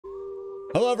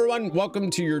Hello everyone, welcome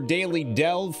to your daily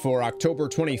delve for October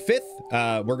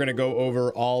 25th. We're going to go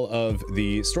over all of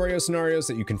the Storio scenarios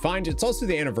that you can find. It's also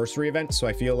the anniversary event, so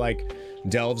I feel like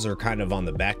delves are kind of on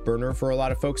the back burner for a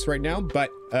lot of folks right now. But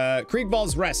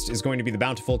Kriegval's Rest is going to be the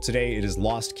Bountiful today. It is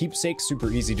Lost Keepsakes, super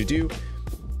easy to do.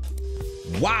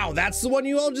 Wow, that's the one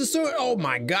you all just saw. Oh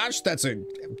my gosh,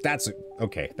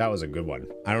 okay, that was a good one.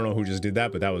 I don't know who just did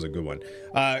that, but that was a good one.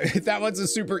 That one's a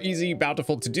super easy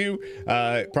Bountiful to do.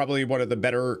 Probably one of the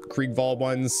better Kriegval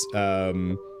ones,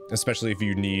 especially if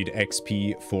you need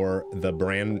XP for the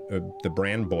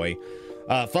brand boy.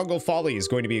 Fungal Folly is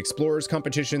going to be Explorers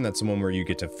competition. That's the one where you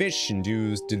get to fish and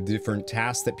do different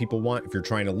tasks that people want. If you're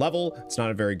trying to level, it's not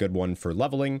a very good one for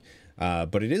leveling.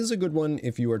 But it is a good one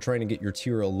if you are trying to get your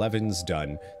tier 11s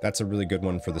done. That's a really good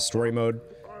one for the story mode.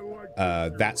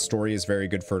 That story is very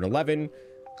good for an 11.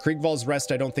 Kriegval's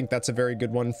Rest, I don't think that's a very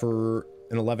good one for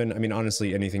an 11. I mean,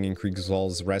 honestly, anything in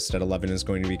Kriegval's Rest at 11 is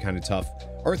going to be kind of tough.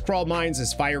 Earthcrawl Mines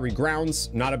is Fiery Grounds.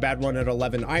 Not a bad one at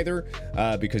 11 either,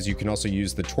 because you can also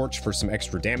use the torch for some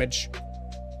extra damage.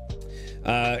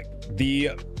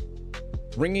 The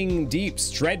Ringing Deeps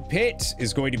Dread Pit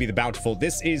is going to be the Bountiful.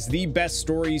 This is the best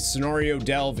story scenario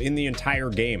delve in the entire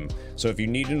game. So if you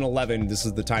need an 11, this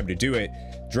is the time to do it.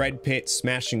 Dread Pit,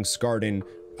 Smashing Skardyn.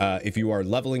 If you are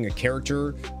leveling a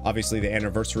character, obviously the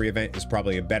anniversary event is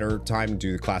probably a better time to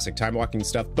do the classic time walking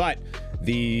stuff, but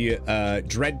the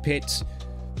Dread Pit,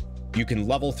 you can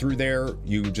level through there.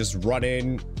 You just run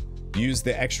in, use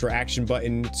the extra action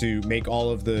button to make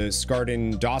all of the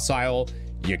Skardyn docile,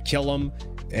 you kill them,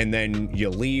 and then you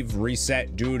leave,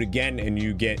 reset, do it again, and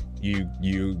you get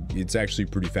it's actually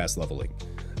pretty fast leveling.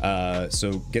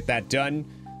 So get that done.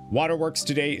 Waterworks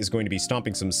today is going to be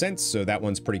stomping some scents, so that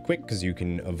one's pretty quick because you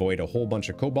can avoid a whole bunch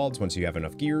of kobolds once you have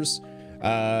enough gears.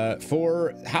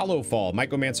 For HALLOWFALL,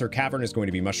 Mycomancer Cavern is going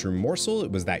to be Mushroom Morsel.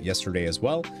 It was that yesterday as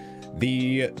well.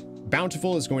 The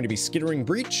Bountiful is going to be Skittering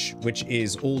Breach, which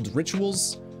is Old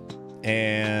Rituals.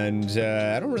 And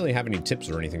I don't really have any tips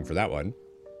or anything for that one.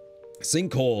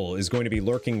 Sinkhole is going to be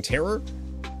Lurking Terror.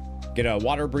 Get a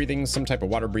water breathing, some type of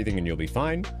water breathing, and you'll be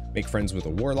fine. Make friends with a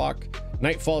warlock.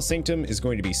 Nightfall Sanctum is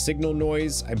going to be Signal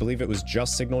Noise. I believe it was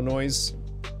just Signal Noise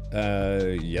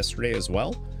yesterday as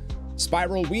well.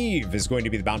 Spiral Weave is going to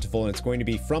be the Bountiful, and it's going to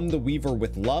be From the Weaver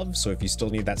with Love. So if you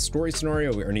still need that story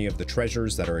scenario or any of the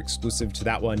treasures that are exclusive to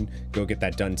that one, go get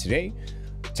that done today.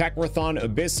 Rethan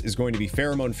Abyss is going to be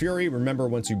Pheromone Fury. Remember,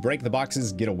 once you break the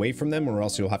boxes, get away from them, or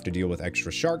else you'll have to deal with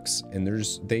extra sharks, and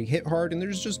they hit hard, and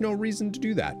there's just no reason to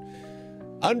do that.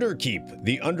 Underkeep.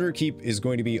 The Underkeep is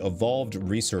going to be Evolved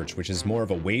Research, which is more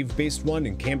of a wave-based one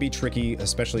and can be tricky,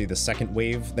 especially the second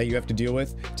wave that you have to deal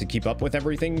with to keep up with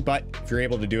everything. But if you're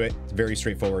able to do it, it's very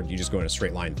straightforward. You just go in a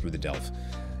straight line through the delve.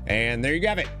 And there you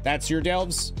have it. That's your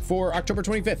delves for October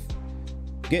 25th.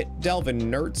 Get delving,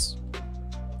 nerds.